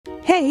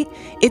Hey,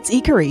 it's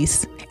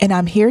Icarisse, and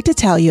I'm here to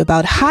tell you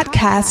about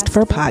Hotcast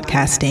for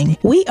Podcasting.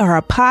 We are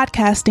a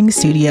podcasting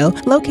studio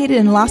located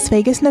in Las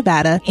Vegas,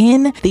 Nevada,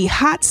 in the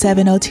Hot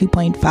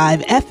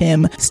 702.5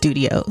 FM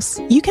studios.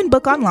 You can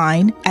book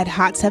online at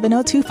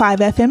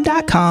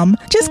hot7025fm.com.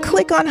 Just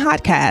click on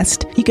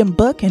Hotcast. You can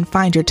book and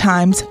find your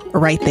times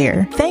right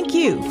there. Thank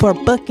you for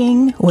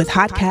booking with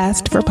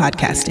Hotcast for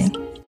Podcasting.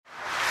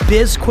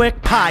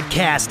 BizQuick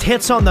Podcast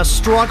hits on the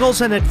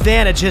struggles and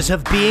advantages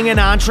of being an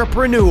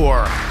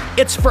entrepreneur.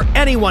 It's for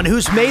anyone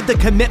who's made the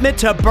commitment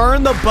to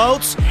burn the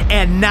boats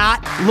and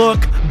not look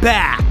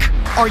back.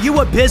 Are you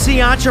a busy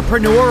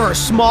entrepreneur or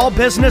small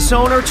business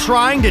owner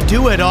trying to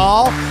do it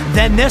all?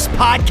 Then this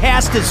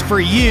podcast is for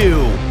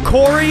you.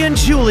 Corey and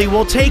Julie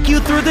will take you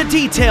through the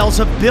details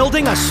of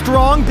building a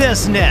strong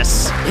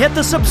business. Hit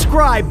the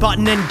subscribe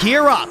button and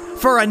gear up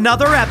for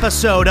another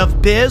episode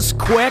of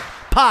BizQuick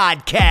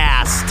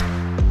Podcast.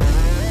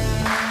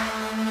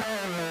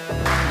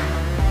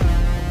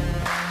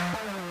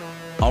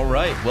 All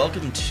right,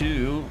 welcome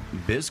to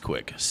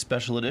BizQuick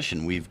Special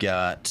Edition. We've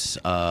got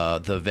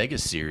the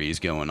Vegas series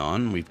going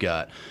on. We've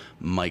got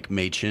Mike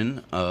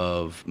Machin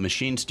of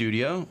Machine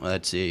Studio.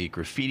 That's a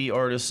graffiti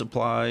artist,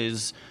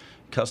 supplies,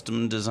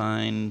 custom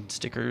design,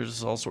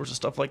 stickers, all sorts of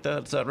stuff like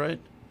that. Is that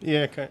right?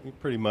 Yeah,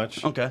 pretty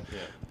much. Okay. Yeah.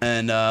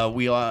 And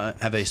we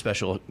have a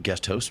special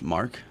guest host,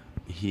 Mark.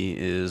 He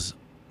is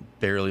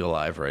barely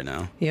alive right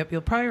now. Yep,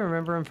 you'll probably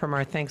remember him from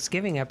our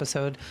Thanksgiving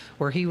episode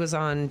where he was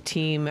on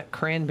Team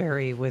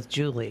Cranberry with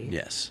Julie.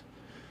 Yes.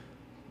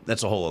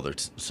 That's a whole other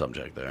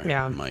subject there,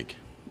 yeah. Mike.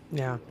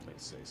 Yeah. I'd like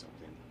to say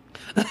something.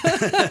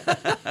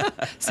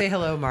 Say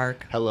hello,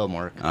 Mark. Hello,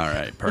 Mark. All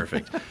right,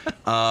 perfect.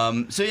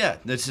 So yeah,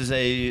 this is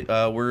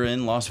we're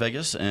in Las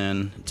Vegas,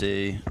 and it's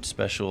a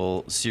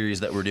special series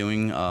that we're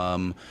doing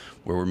where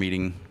we're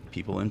meeting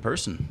people in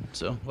person.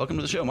 So welcome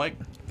to the show, Mike.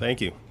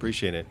 Thank you.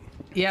 Appreciate it.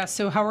 Yeah,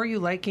 so how are you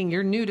liking,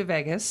 you're new to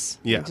Vegas.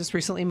 Yeah. You just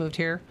recently moved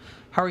here.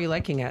 How are you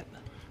liking it?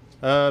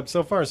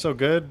 So far, so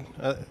good.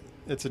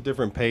 It's a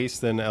different pace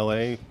than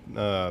LA.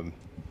 The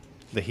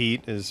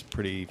heat is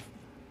pretty...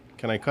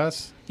 Can I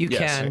cuss? You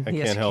Yes. can. I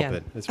Yes, can't you help can.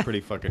 it. It's pretty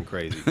fucking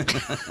crazy.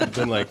 It's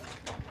been like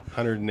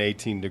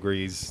 118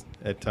 degrees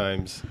at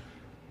times,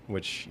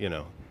 which, you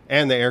know...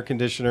 And the air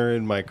conditioner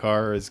in my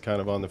car is kind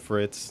of on the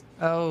fritz.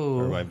 Oh.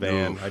 Or my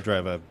van. Oof. I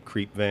drive a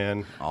creep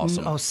van.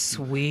 Awesome. Oh,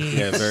 sweet.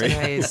 Yeah, very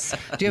nice.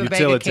 Do you have a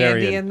bag of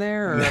candy utilitarian. in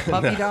there or a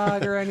puppy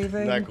dog or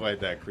anything? Not quite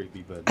that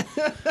creepy, but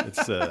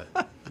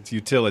it's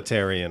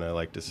utilitarian, I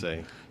like to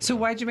say. So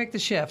why'd you make the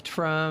shift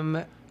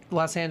from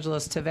Los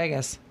Angeles to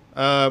Vegas?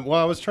 Well,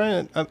 I was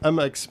I'm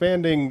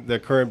expanding the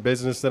current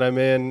business that I'm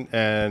in,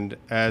 and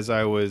as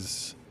I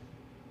was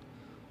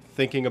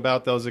thinking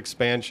about those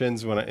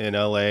expansions in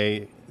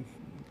LA,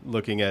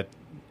 looking at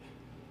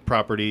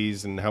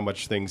properties and how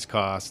much things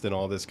cost and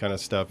all this kind of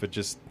stuff, it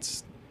just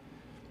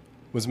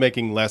was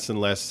making less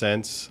and less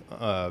sense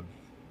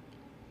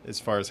as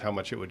far as how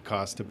much it would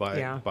cost to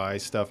buy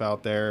stuff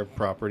out there,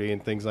 property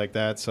and things like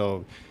that.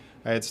 So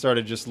I had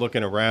started just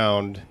looking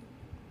around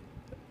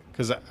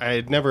because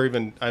I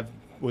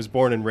was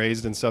born and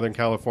raised in Southern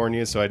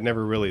California, so I'd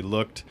never really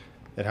looked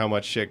at how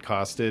much shit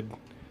costed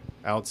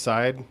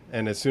outside.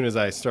 And as soon as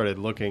I started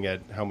looking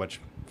at how much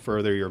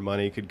further your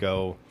money could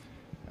go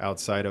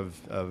outside of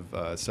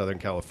Southern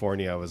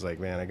California, I was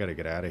like, man, I got to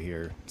get out of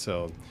here.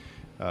 So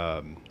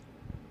I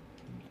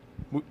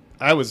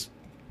was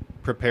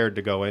prepared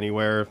to go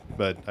anywhere,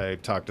 but I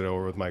talked it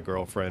over with my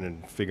girlfriend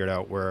and figured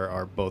out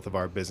where both of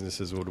our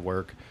businesses would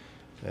work.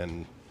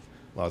 And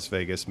Las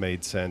Vegas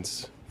made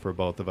sense for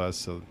both of us.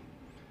 So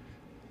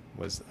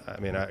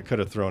I could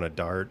have thrown a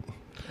dart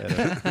at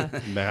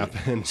a map.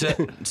 And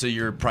So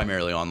you're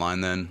primarily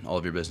online then? All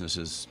of your business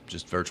is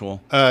just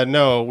virtual?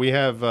 No, we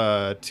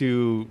have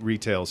 2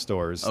 retail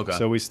stores. Okay.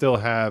 So we still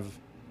have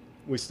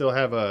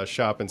a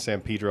shop in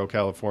San Pedro,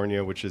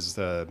 California, which is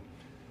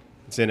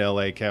it's in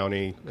LA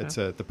County. Okay. It's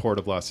at the Port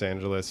of Los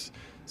Angeles.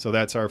 So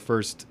that's our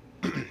first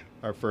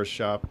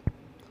shop.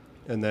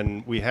 And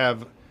then we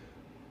have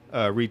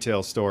a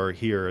retail store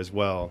here as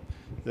well.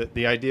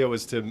 The idea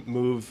was to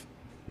move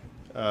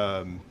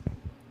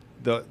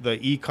the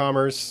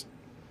e-commerce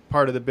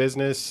part of the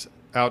business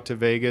out to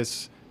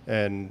Vegas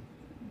and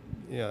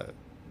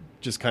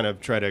just kind of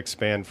try to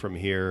expand from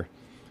here.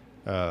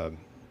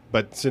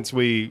 But since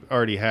we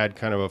already had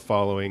kind of a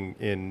following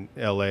in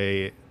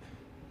LA, it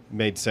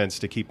made sense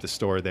to keep the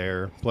store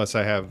there. Plus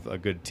I have a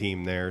good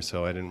team there,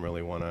 so I didn't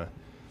really want to,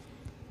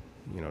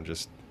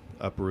 just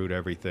uproot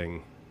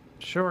everything.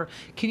 Sure.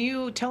 Can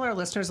you tell our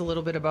listeners a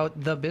little bit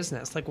about the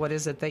business? Like, what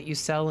is it that you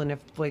sell? And if,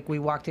 like, we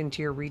walked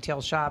into your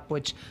retail shop,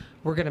 which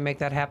we're going to make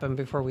that happen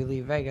before we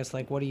leave Vegas,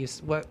 like,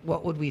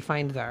 what would we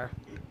find there?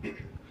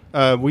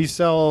 We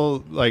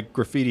sell, like,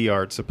 graffiti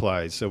art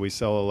supplies. So we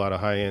sell a lot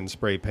of high-end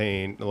spray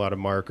paint, a lot of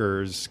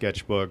markers,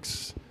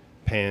 sketchbooks,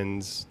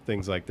 pens,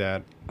 things like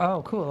that.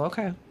 Oh, cool.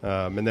 Okay.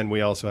 And then we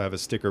also have a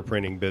sticker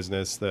printing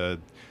business. The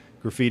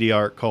graffiti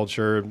art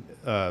culture,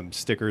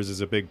 stickers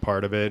is a big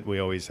part of it. We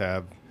always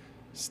have...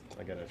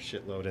 I got a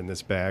shitload in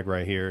this bag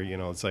right here.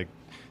 It's like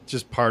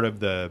just part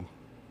of the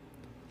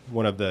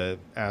one of the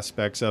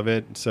aspects of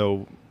it.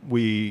 So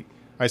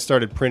I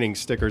started printing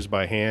stickers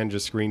by hand,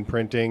 just screen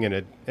printing, and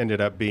it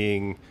ended up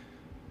being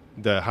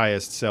the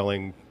highest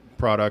selling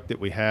product that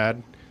we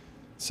had.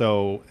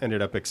 So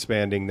ended up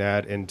expanding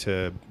that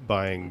into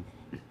buying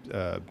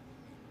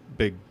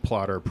big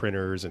plotter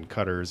printers and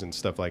cutters and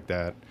stuff like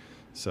that.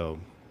 So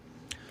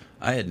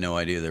I had no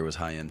idea there was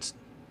high-end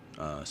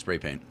spray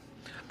paint.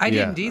 I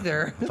didn't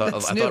either. I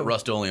thought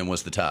Rust-Oleum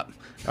was the top.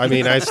 I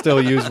mean, I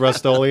still use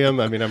Rust-Oleum.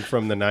 I mean, I'm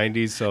from the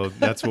 90s, so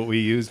that's what we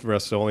used,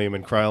 Rust-Oleum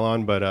and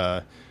Krylon.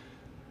 But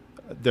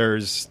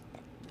there's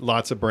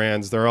lots of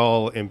brands. They're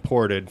all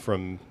imported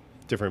from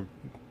different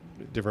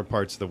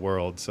parts of the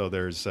world. So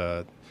there's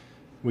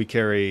we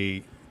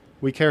carry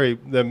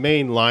the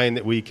main line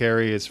that we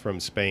carry is from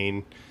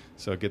Spain.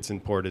 So it gets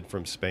imported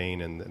from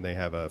Spain, and they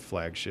have a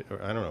flagship.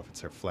 I don't know if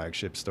it's their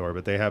flagship store,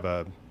 but they have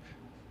a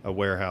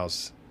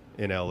warehouse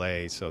in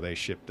LA, so they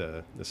ship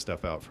the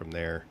stuff out from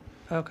there.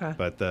 Okay.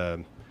 But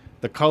the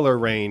color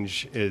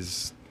range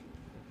is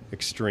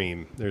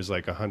extreme. There's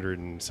like 100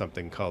 and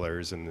something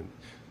colors and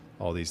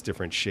all these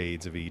different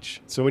shades of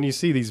each. So when you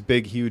see these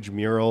big, huge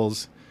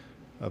murals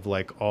of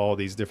like all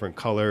these different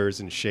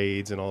colors and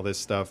shades and all this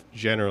stuff,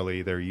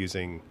 generally they're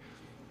using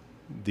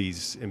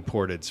these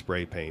imported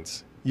spray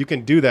paints. You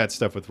can do that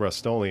stuff with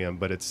Rust-Oleum,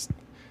 but it's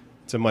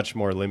a much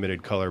more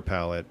limited color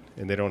palette,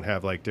 and they don't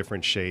have like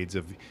different shades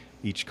of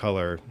each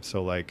color.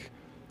 So like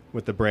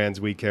with the brands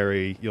we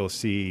carry, you'll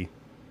see,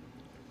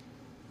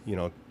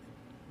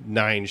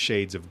 9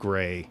 shades of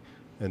gray,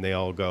 and they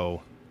all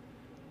go,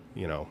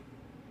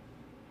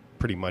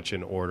 pretty much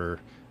in order.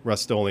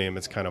 Rust-Oleum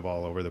is kind of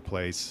all over the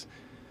place.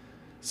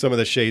 Some of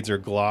the shades are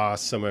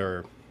gloss, some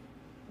are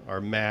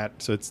matte,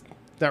 so it's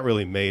not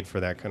really made for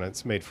that kind of.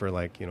 It's made for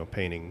like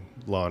painting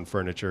lawn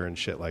furniture and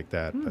shit like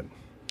that. But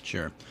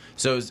Sure.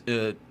 So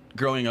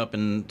growing up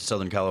in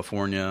Southern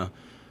California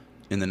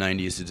in the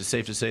 90s, is it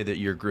safe to say that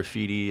your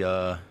graffiti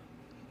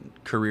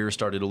career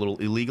started a little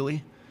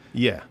illegally?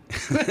 yeah,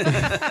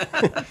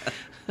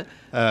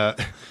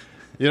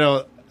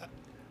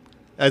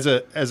 as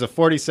a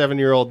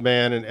 47-year-old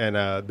man and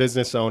a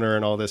business owner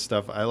and all this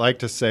stuff, I like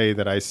to say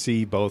that I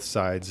see both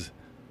sides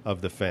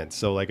of the fence.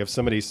 So like if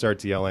somebody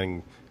starts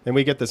yelling. And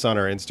we get this on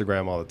our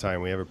Instagram all the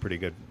time. We have a pretty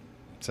good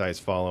size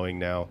following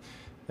now,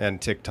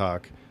 and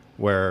TikTok,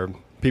 where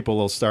people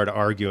will start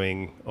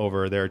arguing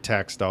over their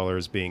tax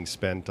dollars being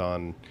spent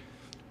on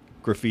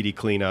graffiti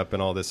cleanup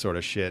and all this sort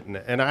of shit.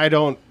 And I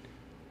don't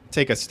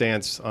take a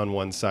stance on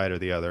one side or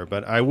the other,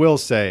 but I will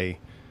say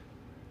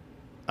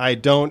I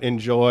don't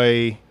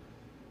enjoy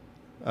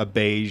a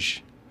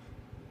beige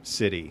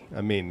city. I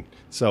mean,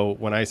 so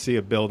when I see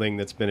a building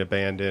that's been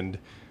abandoned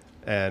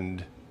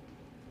and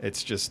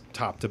it's just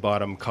top to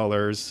bottom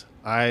colors,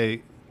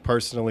 I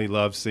personally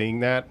love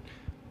seeing that.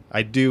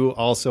 I do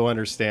also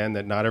understand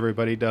that not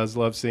everybody does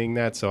love seeing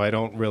that, so I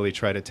don't really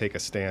try to take a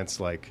stance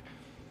like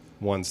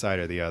one side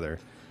or the other.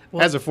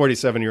 Well, as a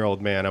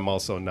 47-year-old man, I'm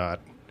also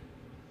not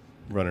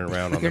running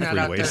around on the you're not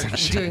out freeways and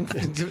shit.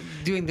 there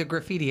doing the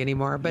graffiti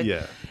anymore. But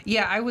yeah,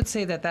 I would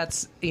say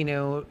that's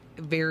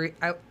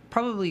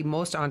probably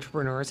most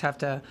entrepreneurs have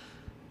to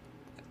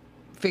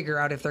figure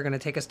out if they're going to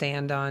take a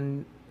stand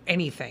on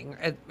anything,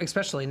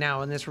 especially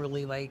now in this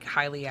really like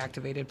highly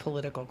activated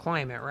political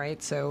climate,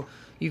 right? So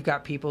you've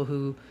got people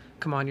who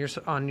come on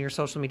your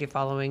social media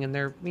following, and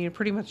they're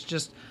pretty much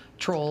just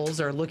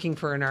trolls or looking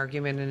for an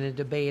argument in a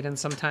debate, and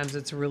sometimes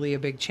it's really a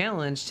big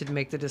challenge to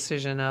make the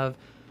decision of,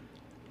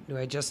 do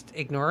I just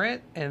ignore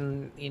it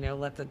and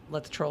let the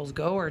trolls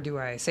go, or do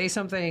I say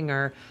something?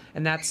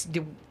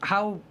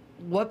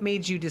 What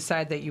made you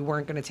decide that you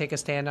weren't going to take a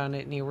stand on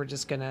it and you were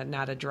just going to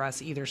not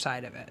address either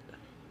side of it?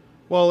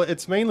 Well,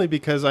 it's mainly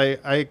because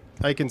I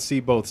can see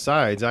both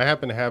sides. I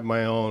happen to have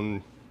my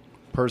own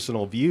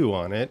personal view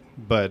on it,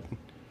 but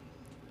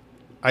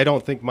I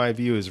don't think my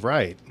view is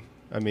right.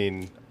 I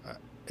mean,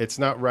 it's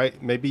not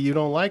right. Maybe you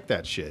don't like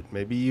that shit.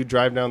 Maybe you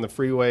drive down the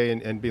freeway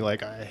and be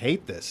like, I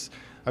hate this.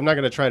 I'm not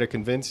going to try to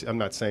convince you. I'm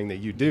not saying that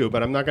you do,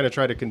 but I'm not going to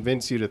try to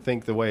convince you to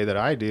think the way that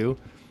I do,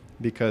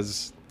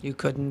 because you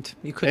couldn't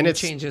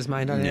change his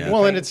mind on it.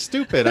 Well, and it's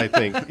stupid, I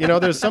think.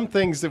 There's some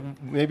things that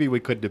maybe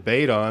we could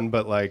debate on,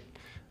 but like,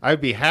 I'd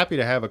be happy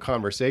to have a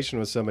conversation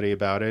with somebody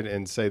about it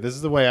and say, this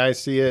is the way I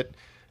see it.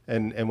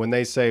 And when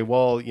they say,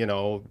 well,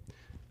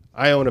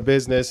 I own a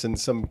business and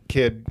some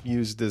kid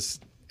used this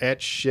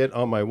etch shit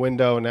on my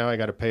window, and now I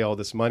got to pay all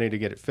this money to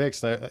get it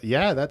fixed.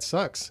 Yeah, that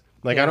sucks.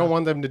 Like, I don't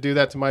want them to do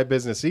that to my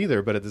business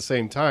either. But at the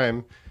same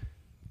time,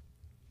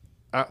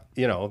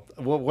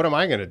 what am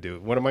I going to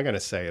do? What am I going to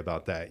say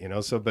about that?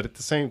 So, but at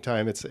the same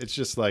time, it's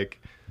just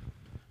like,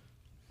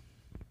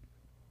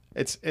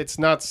 it's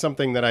not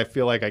something that I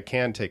feel like I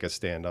can take a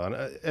stand on.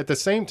 At the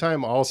same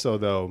time, also,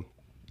 though,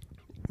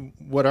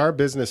 what our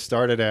business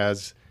started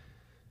as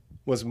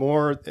was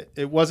more,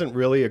 it wasn't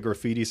really a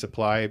graffiti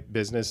supply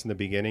business in the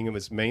beginning. It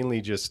was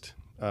mainly just,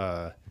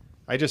 I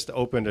just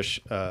opened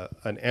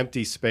an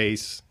empty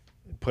space,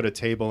 put a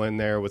table in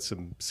there with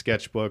some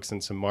sketchbooks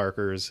and some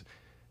markers,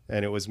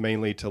 and it was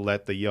mainly to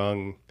let the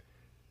young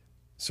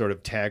sort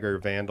of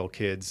tagger vandal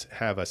kids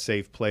have a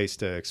safe place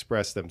to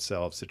express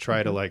themselves, to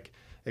try to like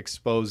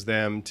expose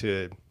them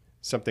to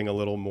something a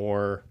little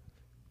more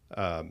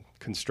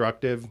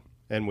constructive.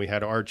 And we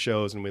had art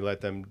shows, and we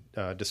let them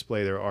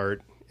display their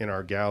art in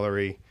our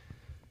gallery.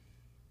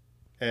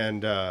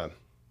 And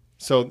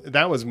so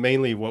that was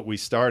mainly what we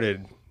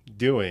started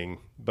doing.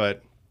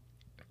 But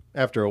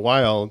after a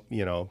while,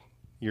 you know,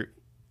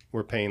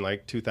 we're paying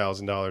like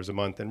 $2,000 a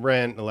month in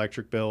rent,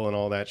 electric bill, and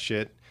all that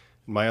shit.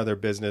 My other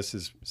business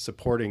is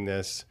supporting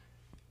this.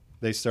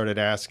 They started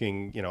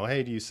asking, you know,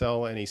 hey, do you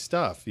sell any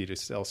stuff? Do you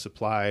just sell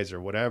supplies or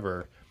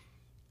whatever?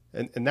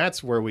 And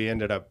that's where we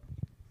ended up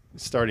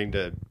starting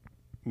to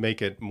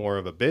make it more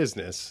of a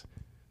business.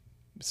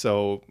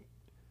 So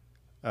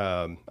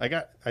I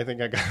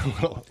think I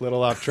got a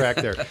little off track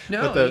there.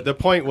 No, but the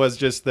point was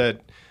just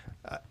that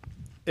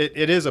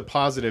it is a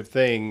positive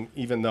thing,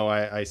 even though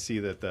I see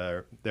that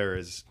there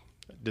is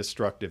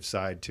destructive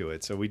side to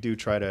it. So we do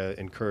try to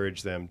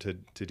encourage them to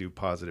do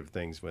positive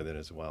things with it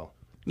as well.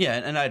 Yeah,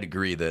 and I'd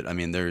agree that, I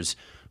mean, there's,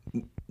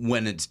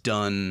 when it's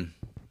done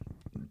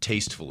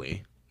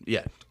tastefully,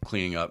 yeah,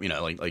 cleaning up, you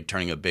know, like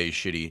turning a beige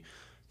city,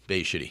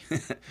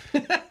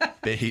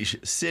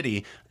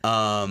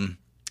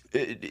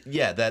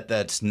 yeah,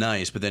 that's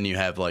nice. But then you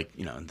have like,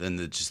 you know, then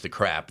just the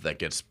crap that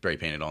gets spray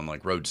painted on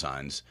like road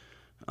signs,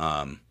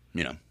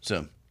 you know.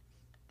 So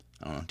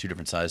I don't know, two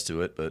different sides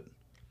to it, but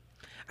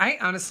I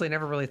honestly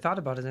never really thought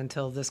about it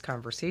until this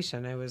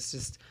conversation. I was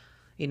just,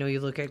 you know, you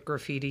look at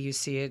graffiti, you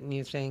see it, and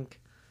you think,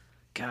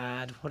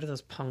 God, what are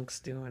those punks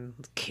doing?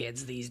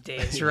 Kids these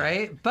days,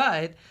 right?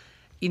 But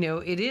you know,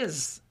 it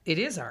is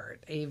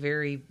art, a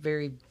very,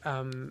 very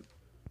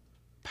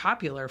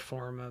popular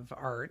form of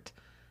art.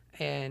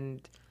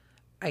 And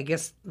I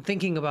guess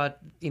thinking about,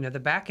 you know, the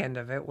back end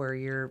of it, where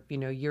you're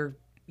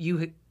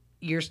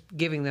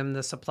giving them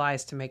the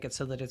supplies to make it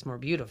so that it's more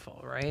beautiful,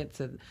 right?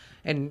 So,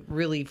 and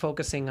really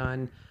focusing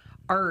on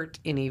art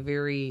in a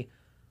very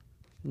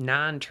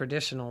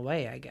non-traditional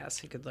way, I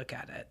guess you could look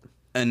at it.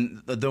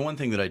 And the one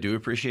thing that I do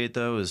appreciate,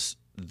 though, is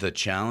the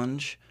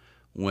challenge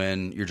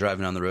when you're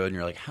driving down the road and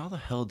you're like, how the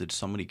hell did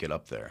somebody get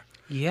up there?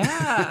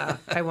 Yeah,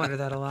 I wonder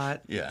that a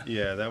lot. Yeah.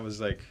 Yeah, that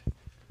was like,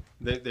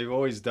 they've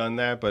always done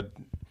that, but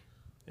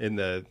in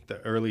the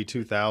early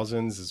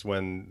 2000s is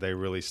when they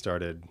really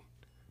started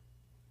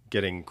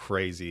getting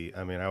crazy.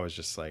 I mean, I was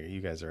just like,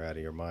 you guys are out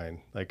of your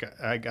mind. Like,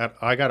 I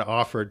got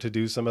offered to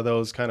do some of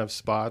those kind of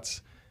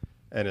spots,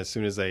 and as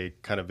soon as they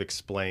kind of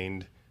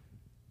explained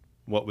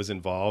what was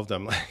involved,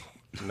 I'm like,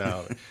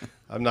 no,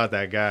 I'm not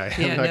that guy.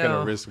 Yeah, I'm not no. going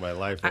to risk my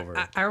life over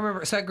it. I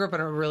remember, so I grew up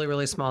in a really,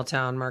 really small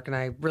town, Mark and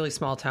I, really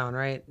small town,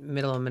 right?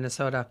 Middle of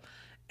Minnesota.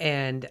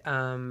 And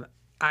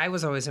I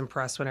was always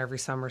impressed when every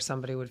summer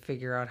somebody would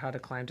figure out how to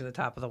climb to the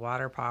top of the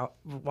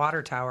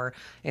water tower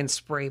and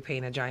spray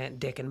paint a giant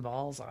dick and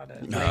balls on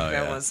it. Like,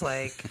 that was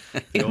like...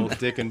 The old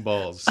dick and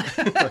balls.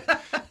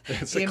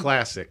 It's a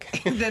classic.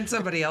 And then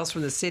somebody else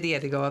from the city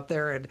had to go up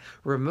there and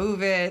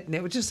remove it, and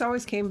it just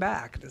always came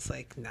back. It's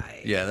like,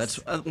 nice. Yeah,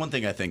 that's one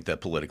thing I think that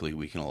politically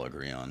we can all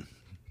agree on.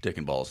 Dick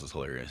and balls is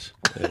hilarious.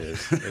 It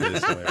is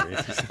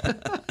hilarious.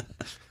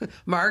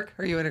 Mark,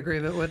 are you in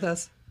agreement with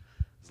us?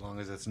 As long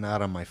as it's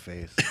not on my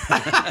face.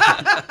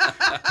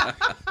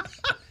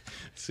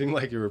 Seemed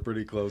like you were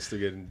pretty close to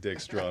getting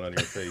dicks drawn on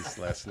your face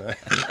last night.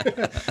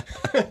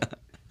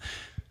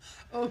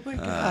 Oh my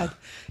God.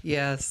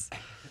 Yes.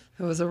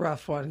 It was a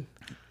rough one.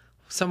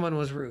 Someone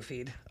was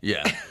roofied.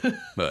 Yeah,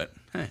 but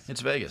hey, it's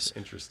Vegas.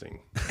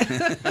 Interesting.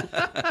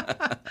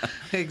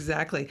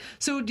 Exactly.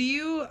 So do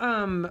you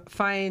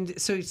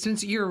find, so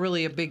since you're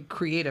really a big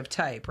creative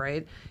type,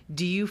 right?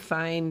 Do you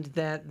find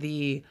that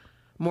the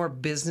more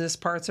business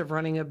parts of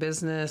running a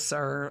business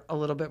are a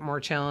little bit more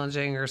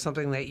challenging, or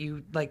something that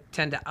you like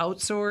tend to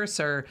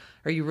outsource, or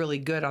are you really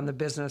good on the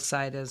business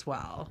side as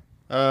well?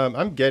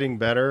 I'm getting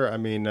better. I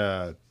mean,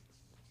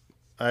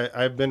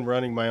 I've been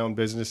running my own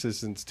businesses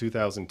since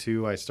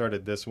 2002. I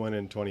started this one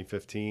in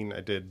 2015. I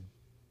did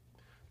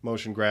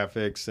motion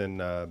graphics and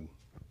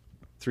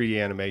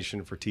 3D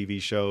animation for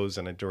TV shows,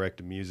 and I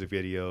directed music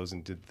videos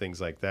and did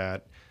things like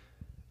that.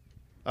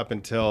 Up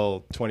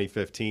until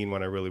 2015,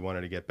 when I really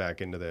wanted to get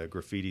back into the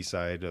graffiti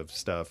side of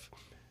stuff.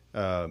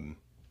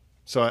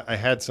 So I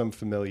had some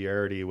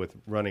familiarity with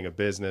running a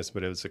business,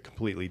 but it was a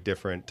completely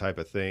different type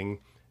of thing.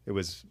 It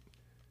was,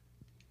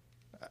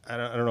 I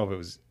don't know if it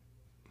was,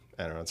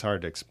 I don't know, it's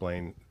hard to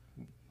explain.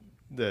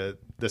 The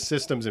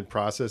systems and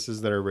processes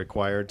that are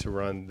required to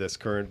run this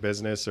current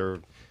business are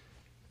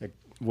like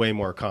way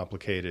more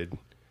complicated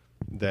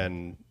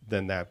than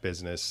that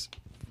business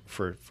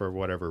for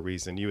whatever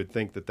reason. You would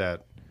think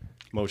that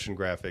motion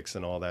graphics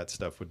and all that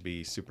stuff would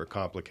be super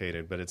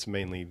complicated, but it's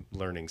mainly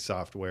learning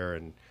software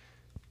and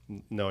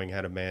knowing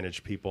how to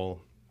manage people.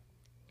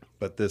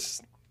 But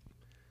this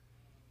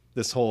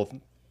whole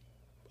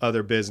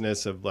other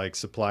business of like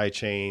supply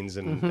chains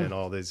and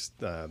all these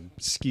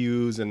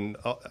SKUs, and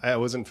I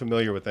wasn't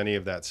familiar with any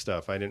of that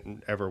stuff. I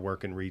didn't ever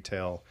work in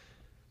retail.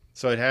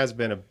 So it has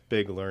been a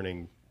big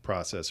learning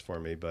process for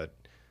me, but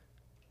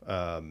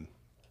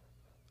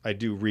I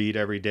do read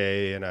every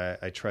day, and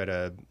I try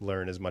to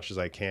learn as much as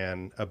I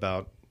can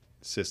about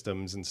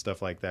systems and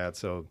stuff like that.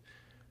 So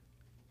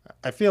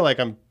I feel like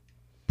I'm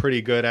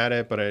pretty good at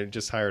it, but I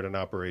just hired an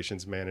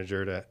operations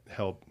manager to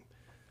help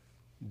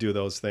do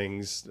those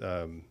things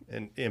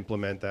and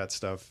implement that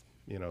stuff,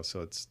 you know,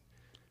 so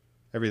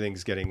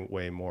everything's getting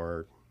way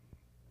more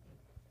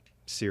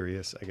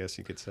serious, I guess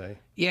you could say.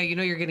 Yeah, you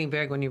know you're getting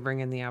big when you bring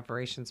in the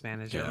operations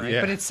manager, right?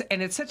 Yeah. But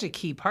it's such a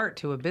key part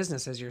to a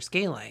business as you're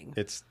scaling.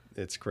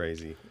 It's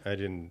crazy. I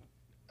didn't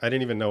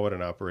even know what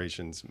an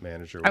operations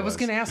manager was. I was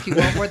going to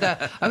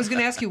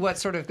ask you what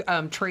sort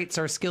of traits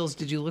or skills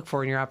did you look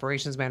for in your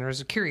operations manager? I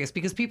was curious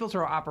because people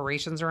throw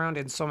operations around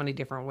in so many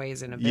different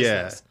ways in a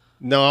business. Yeah.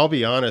 No, I'll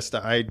be honest.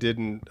 I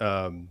didn't.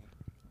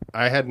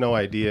 I had no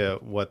idea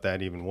what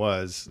that even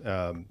was.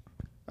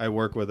 I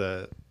work with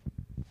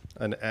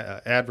an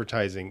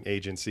advertising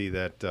agency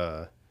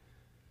that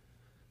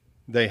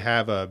they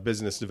have a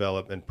business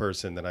development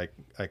person that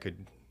I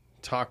could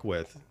talk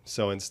with.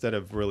 So instead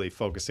of really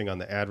focusing on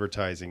the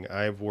advertising,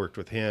 I've worked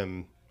with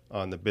him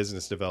on the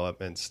business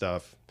development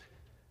stuff.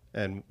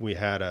 And we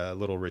had a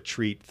little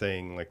retreat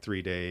thing, like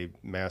 3-day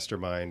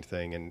mastermind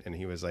thing. And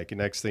he was like, the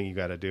next thing you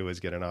got to do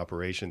is get an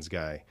operations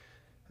guy.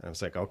 And I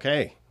was like,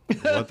 okay,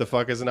 what the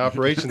fuck is an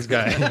operations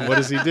guy? What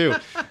does he do?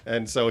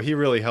 And so he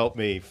really helped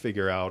me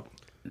figure out.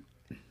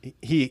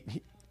 He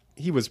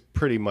was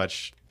pretty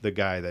much the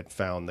guy that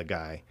found the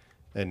guy.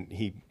 And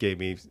he gave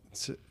me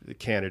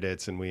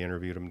candidates, and we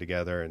interviewed them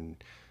together.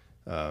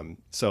 And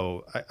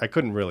so I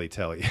couldn't really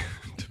tell you,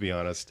 to be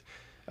honest.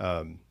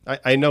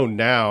 I know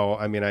now.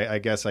 I mean, I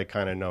guess I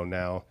kind of know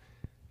now.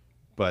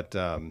 But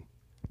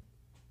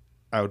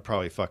I would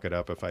probably fuck it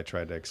up if I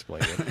tried to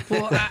explain it.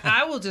 Well,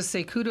 I will just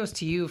say kudos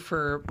to you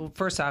for, well,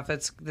 first off,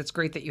 that's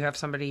great that you have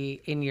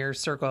somebody in your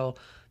circle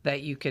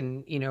that you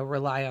can, you know,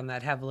 rely on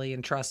that heavily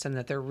and trust, and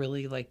that they're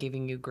really like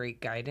giving you great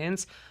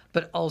guidance,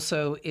 but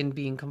also in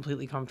being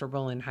completely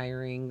comfortable in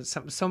hiring.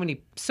 So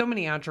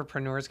many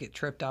entrepreneurs get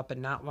tripped up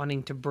and not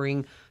wanting to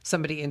bring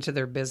somebody into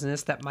their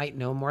business that might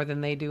know more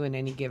than they do in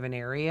any given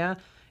area.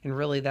 And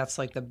really, that's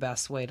like the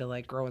best way to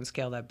like grow and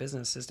scale that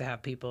business is to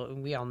have people.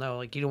 And we all know,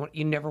 like, you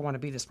never want to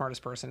be the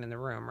smartest person in the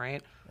room,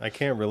 right? I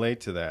can't relate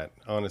to that,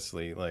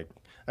 honestly. Like,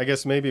 I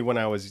guess maybe when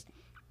I was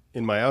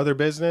in my other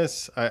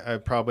business, I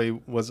probably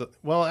was.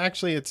 Well,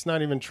 actually, it's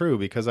not even true,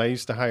 because I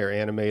used to hire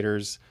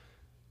animators.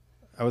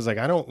 I was like,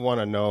 I don't want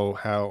to know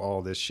how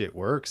all this shit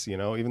works, you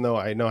know, even though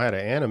I know how to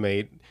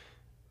animate.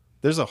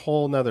 There's a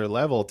whole nother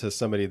level to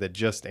somebody that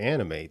just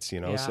animates,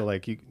 you know? Yeah. So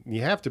like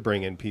you have to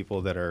bring in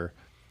people that are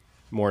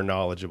more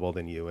knowledgeable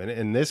than you. And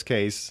in this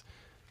case,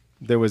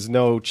 there was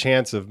no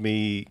chance of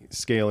me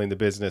scaling the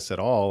business at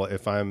all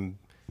if I'm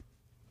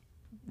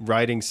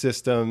writing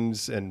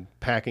systems and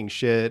packing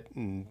shit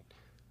and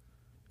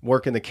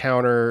working the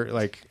counter.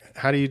 Like,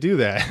 how do you do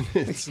that?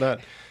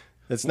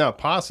 It's not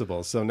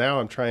possible. So now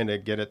I'm trying to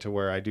get it to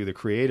where I do the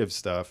creative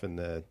stuff and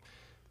the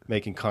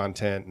making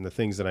content and the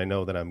things that I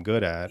know that I'm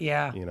good at.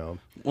 Yeah. You know.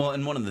 Well,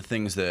 and one of the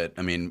things that,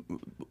 I mean,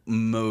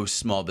 most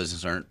small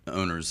business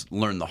owners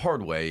learn the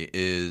hard way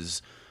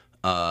is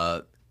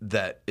that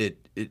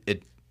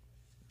it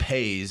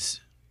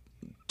pays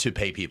to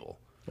pay people.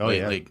 Oh,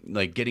 yeah.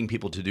 Like getting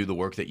people to do the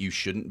work that you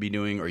shouldn't be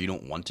doing or you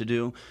don't want to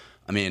do.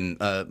 I mean,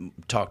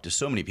 talked to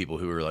so many people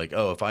who were like,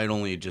 oh, if I had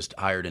only just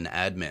hired an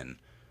admin,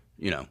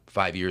 you know,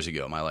 5 years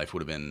ago, my life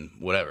would have been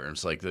whatever.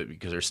 It's like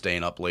because they're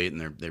staying up late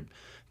and they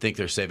think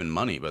they're saving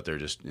money, but they're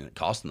just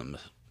costing them,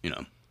 you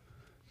know,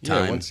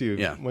 time.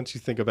 Yeah, once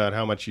you think about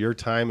how much your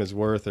time is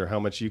worth or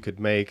how much you could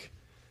make,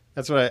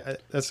 that's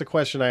the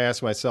question I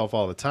ask myself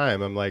all the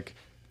time. I'm like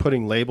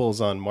putting labels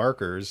on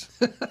markers,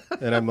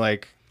 and I'm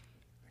like,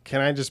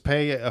 can I just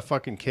pay a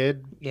fucking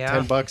kid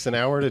 $10 an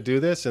hour to do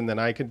this, and then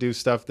I can do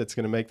stuff that's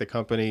going to make the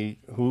company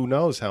who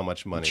knows how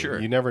much money? Sure.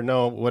 You never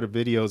know what a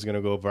video is going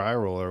to go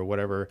viral or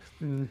whatever.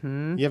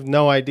 Mm-hmm. You have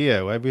no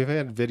idea. We've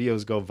had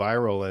videos go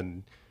viral,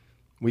 and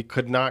we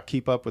could not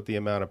keep up with the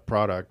amount of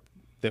product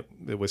that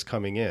was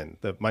coming in.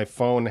 My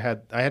phone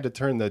I had to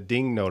turn the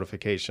ding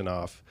notification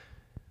off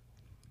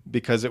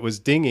because it was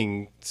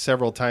dinging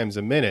several times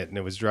a minute, and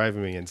it was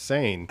driving me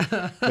insane.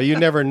 But you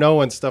never know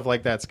when stuff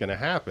like that's going to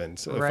happen.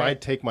 So if I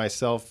take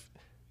myself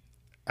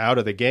out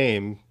of the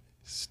game,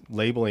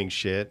 labeling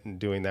shit and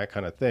doing that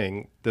kind of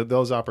thing,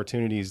 those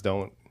opportunities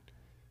don't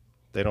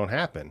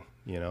happen,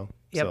 you know?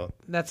 Yep. So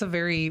That's a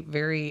very,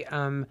 very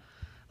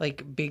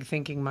like big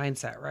thinking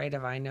mindset, right?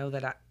 If I know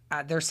that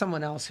there's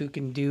someone else who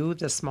can do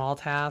the small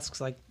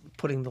tasks, like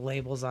putting the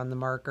labels on the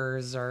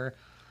markers or,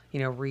 you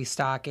know,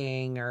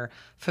 restocking or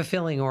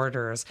fulfilling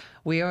orders.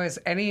 We always,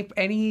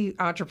 any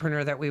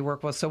entrepreneur that we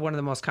work with, so one of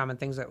the most common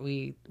things that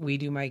we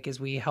do, Mike, is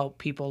we help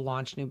people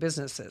launch new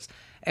businesses.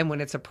 And when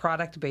it's a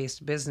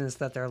product-based business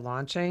that they're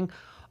launching,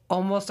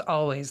 almost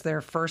always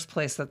their first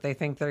place that they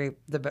think they're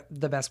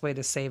the best way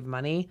to save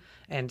money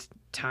and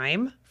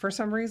time for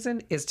some reason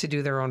is to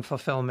do their own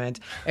fulfillment.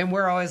 And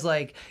we're always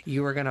like,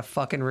 you are going to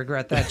fucking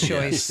regret that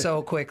choice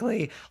so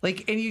quickly.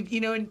 Like, and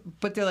you know,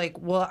 but they're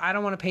like, well, I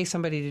don't want to pay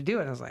somebody to do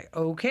it. And I was like,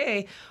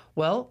 okay,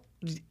 well,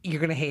 you're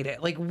going to hate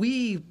it. Like,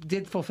 we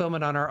did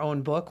fulfillment on our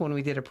own book when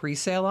we did a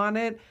pre-sale on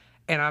it.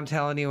 And I'm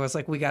telling you, it was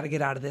like, we got to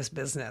get out of this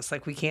business.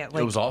 Like, we can't,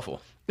 like, It was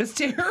awful. it's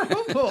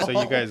terrible. So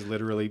you guys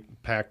literally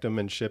packed them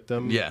and shipped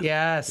them? Yeah.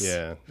 Yes.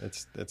 Yeah,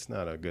 it's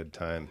not a good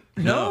time.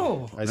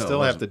 No. I it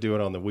still have wasn't. to do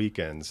it on the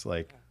weekends.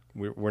 Like,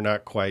 we're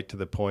not quite to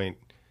the point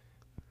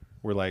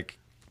where, like,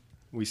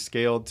 we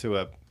scaled to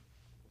a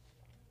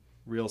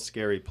real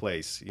scary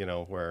place, you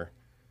know, where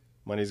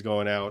money's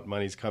going out,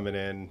 money's coming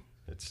in.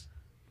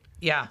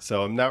 Yeah.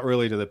 So I'm not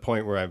really to the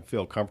point where I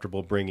feel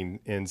comfortable bringing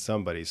in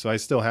somebody. So I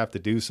still have to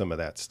do some of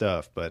that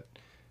stuff, but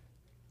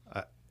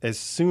as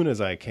soon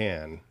as I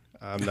can,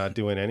 I'm not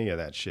doing any of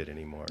that shit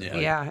anymore. Yeah.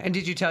 Yeah. And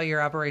did you tell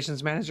your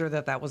operations manager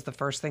that was the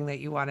first thing that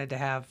you wanted to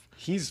have?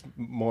 He's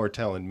more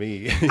telling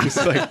me. he's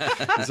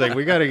like,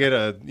 we got to get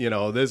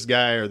this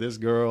guy or this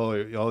girl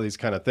or all these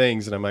kind of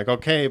things. And I'm like,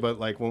 okay, but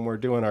like when we're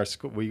doing our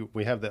school,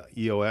 we have the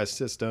EOS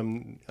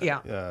system.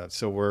 Yeah.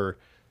 So we're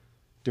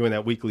doing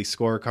that weekly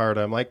scorecard.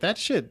 I'm like, that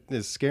shit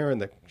is scaring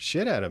the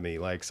shit out of me.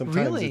 Like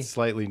sometimes Really? it's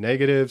slightly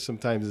negative,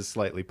 sometimes it's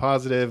slightly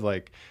positive.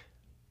 Like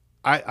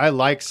I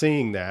like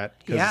seeing that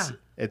because Yeah.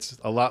 it's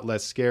a lot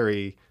less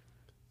scary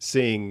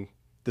seeing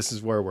this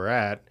is where we're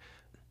at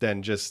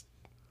than just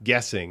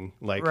guessing.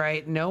 Like,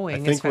 Right. Knowing. I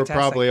is think we're fantastic.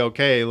 probably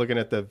okay looking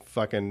at the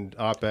fucking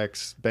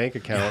OPEX bank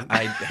account.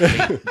 I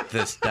hate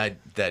this.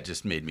 That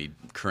just made me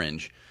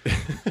cringe.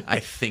 I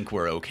think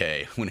we're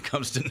okay when it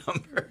comes to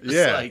numbers.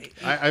 Yeah, Like,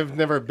 I've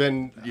never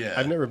been. Yeah.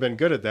 I've never been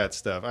good at that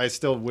stuff. I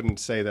still wouldn't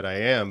say that I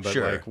am, but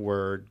Sure. like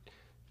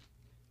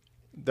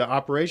the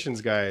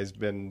operations guy has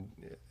been,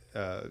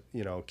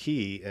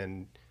 key.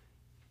 And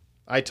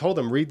I told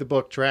him, read the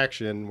book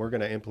Traction. We're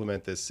going to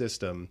implement this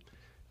system,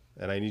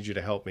 and I need you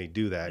to help me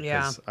do that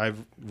Yeah.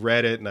 I've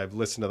read it and I've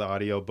listened to the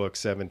audiobook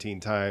 17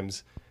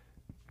 times,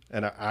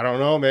 and I don't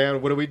know,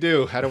 man. What do we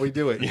do? How do we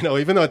do it?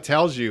 Even though it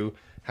tells you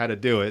how to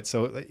do it.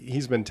 So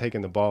he's been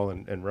taking the ball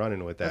and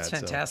running with that. That's So,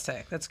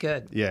 fantastic. That's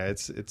good. yeah,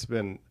 it's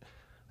been.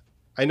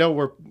 I know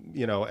we're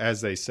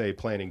as they say,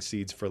 planting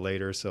seeds for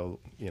later. So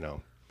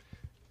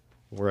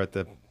we're at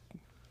the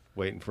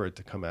waiting for it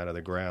to come out of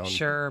the ground.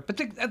 Sure. But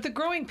the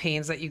growing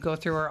pains that you go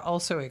through are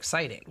also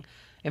exciting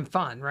and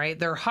fun, right?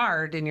 They're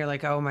hard and you're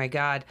like, oh my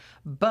God.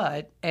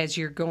 But as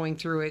you're going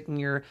through it and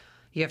you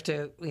have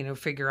to,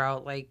 figure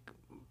out like,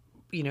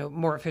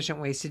 more efficient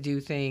ways to do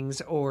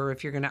things, or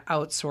if you're going to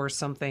outsource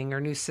something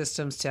or new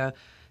systems to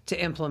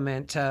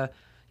implement to,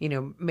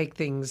 make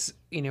things,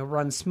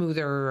 run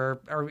smoother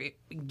or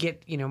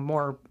get,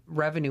 more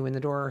revenue in the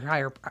door,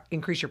 or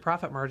increase your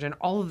profit margin.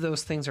 All of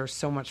those things are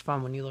so much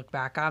fun when you look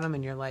back on them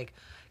and you're like,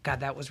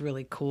 God, that was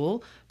really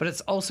cool. But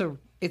it's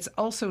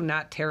also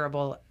not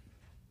terrible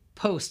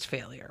post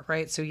failure,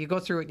 right? So you go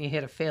through it and you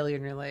hit a failure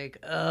and you're like,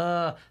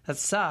 that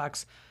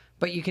sucks.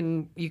 But you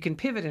can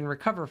pivot and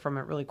recover from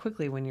it really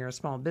quickly when you're a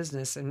small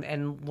business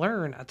and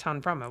learn a ton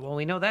from it. Well,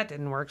 we know that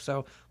didn't work,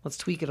 so let's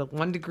tweak it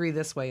 1 degree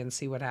this way and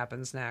see what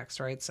happens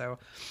next, right? So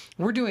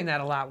we're doing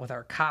that a lot with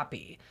our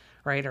copy,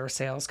 right? Our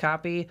sales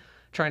copy,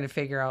 trying to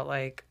figure out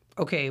like,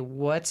 okay,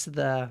 what's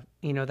the,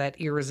 that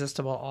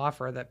irresistible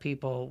offer that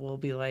people will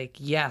be like,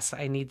 yes,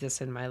 I need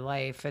this in my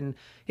life. And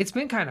it's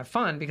been kind of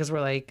fun because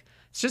we're like,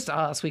 it's just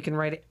us. We can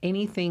write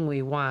anything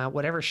we want,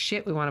 whatever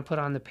shit we want to put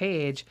on the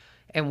page.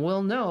 And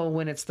we'll know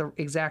when it's the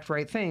exact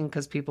right thing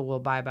because people will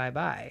buy.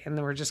 And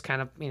then we're just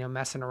kind of,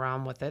 messing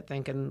around with it,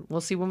 thinking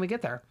we'll see when we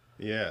get there.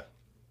 Yeah,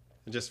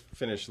 I just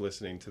finished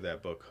listening to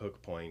that book,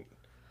 Hook Point.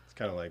 It's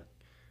kind of like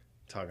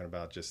talking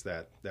about just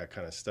that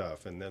kind of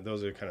stuff, and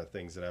those are the kind of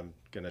things that I'm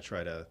gonna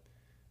try to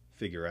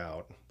figure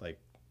out, like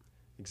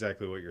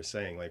exactly what you're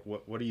saying. Like,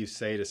 what do you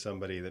say to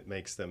somebody that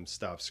makes them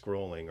stop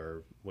scrolling,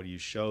 or what do you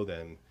show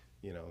them?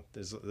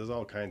 There's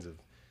all kinds of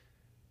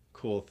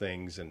cool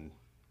things,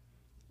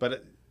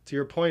 but to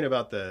your point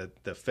about the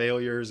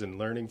failures and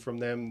learning from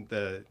them,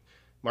 the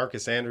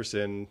Marcus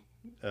Anderson,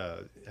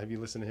 have you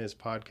listened to his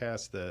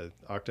podcast, the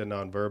Octa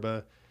Non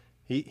Verba?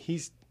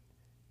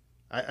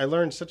 I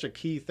learned such a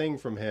key thing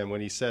from him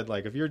when he said,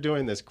 like, if you're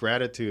doing this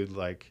gratitude,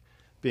 like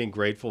being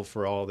grateful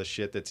for all the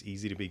shit that's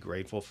easy to be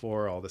grateful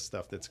for, all the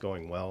stuff that's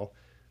going well.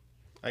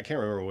 I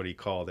can't remember what he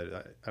called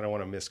it. I don't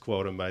want to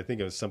misquote him, but I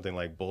think it was something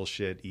like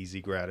bullshit,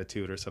 easy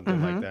gratitude or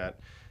something like that.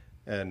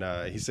 And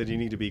he said you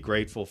need to be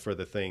grateful for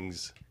the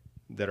things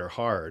that are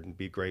hard and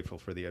be grateful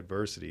for the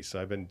adversity. So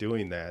I've been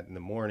doing that in the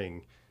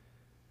morning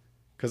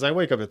because I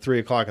wake up at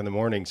 3:00 in the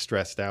morning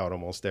stressed out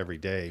almost every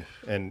day.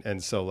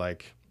 And so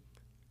like,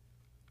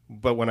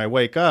 but when I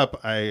wake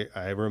up,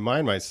 I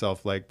remind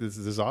myself like, this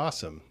is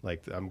awesome.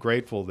 Like, I'm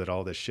grateful that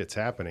all this shit's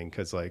happening.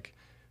 Cause like,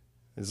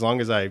 as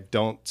long as I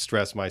don't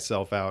stress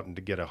myself out and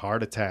to get a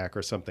heart attack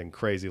or something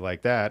crazy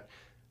like that,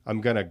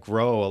 I'm going to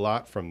grow a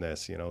lot from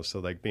this, So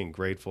like being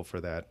grateful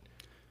for that,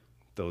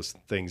 those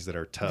things that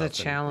are tough, The and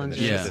challenges,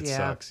 the shit that yeah.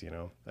 sucks,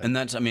 And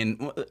that's,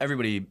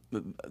 everybody,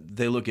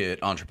 they look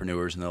at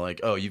entrepreneurs and they're like,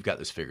 oh, you've got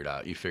this figured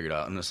out. You figured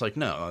out. And it's like,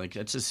 no, like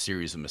it's a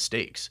series of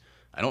mistakes.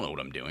 I don't know what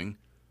I'm doing,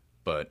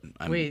 but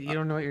Wait, you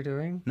don't know what you're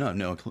doing?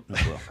 No clue.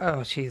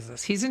 Oh,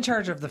 Jesus. He's in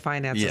charge of the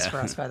finances Yeah. for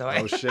us, by the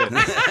way. Oh shit.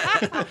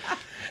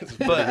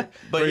 but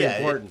Pretty yeah,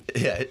 important.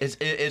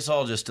 it's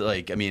all just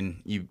like, I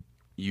mean,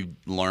 you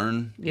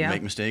learn, you Yeah.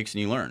 make mistakes,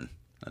 and you learn.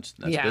 That's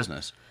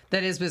business.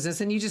 That is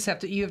business, and you have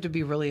to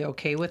be really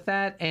okay with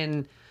that.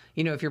 And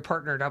you know, if you're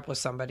partnered up with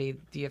somebody,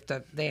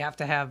 they have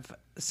to have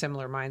a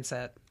similar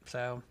mindset.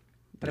 So,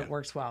 but it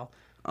works well.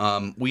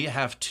 We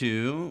have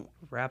to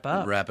Wrap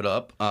up. wrap it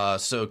up.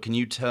 So can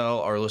you tell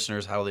our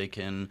listeners how they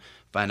can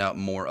find out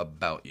more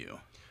about you?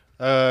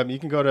 You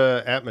can go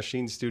to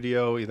 @Machine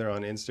Studio either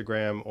on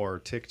Instagram or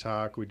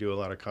TikTok. We do a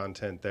lot of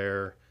content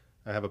there.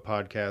 I have a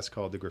podcast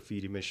called the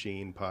Graffiti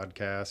Machine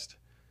Podcast,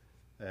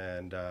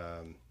 and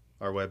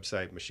our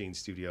website,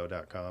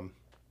 machinestudio.com.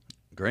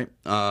 Great.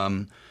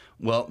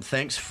 Well,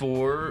 thanks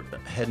for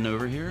heading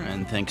over here,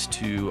 and thanks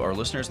to our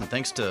listeners, and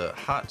thanks to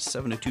Hot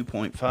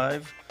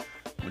 702.5,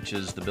 which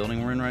is the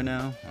building we're in right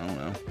now. I don't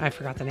know. I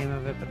forgot the name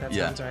of it, but that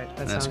sounds right.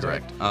 That That's sounds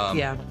correct. Right.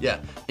 Yeah. Yeah.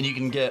 And you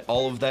can get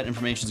all of that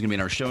information is going to be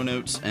in our show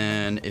notes.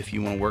 And if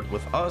you want to work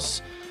with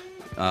us,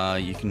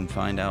 you can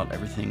find out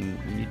everything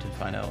you need to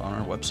find out on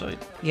our website.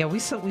 Yeah, we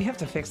have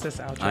to fix this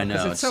outro. I know,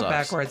 because it's it so sucks.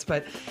 Backwards.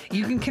 But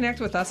you can connect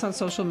with us on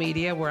social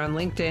media. We're on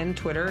LinkedIn,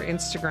 Twitter,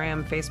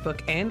 Instagram,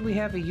 Facebook, and we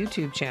have a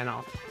YouTube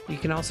channel. You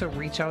can also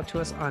reach out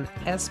to us on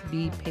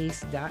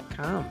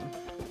sbpace.com.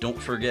 Don't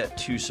forget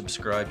to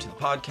subscribe to the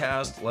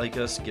podcast, like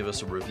us, give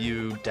us a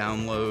review,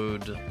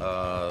 download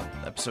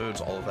episodes,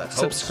 all of that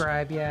helps.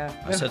 Subscribe, yeah.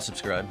 I said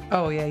subscribe.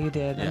 Oh, yeah, you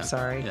did. Yeah. I'm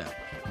sorry. Yeah.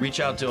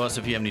 Reach out to us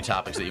if you have any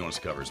topics that you want us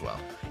to cover as well.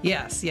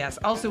 Yes, yes.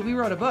 Also, we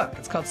wrote a book.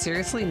 It's called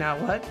Seriously Now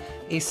What?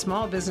 A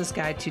Small Business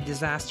Guide to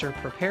Disaster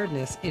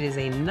Preparedness. It is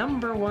a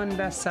 #1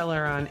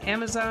 bestseller on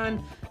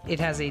Amazon. It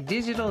has a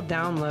digital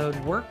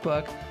download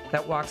workbook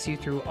that walks you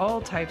through all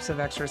types of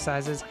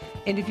exercises.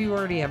 And if you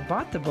already have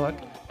bought the book,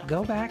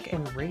 go back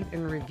and rate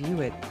and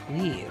review it,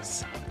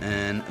 please.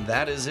 And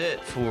that is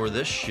it for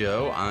this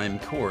show. I'm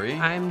Corey.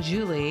 I'm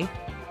Julie,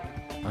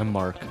 I'm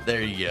Mark.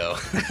 There you go.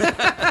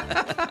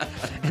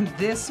 and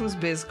this was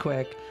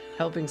BizQuick,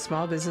 helping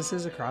small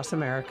businesses across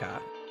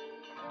America.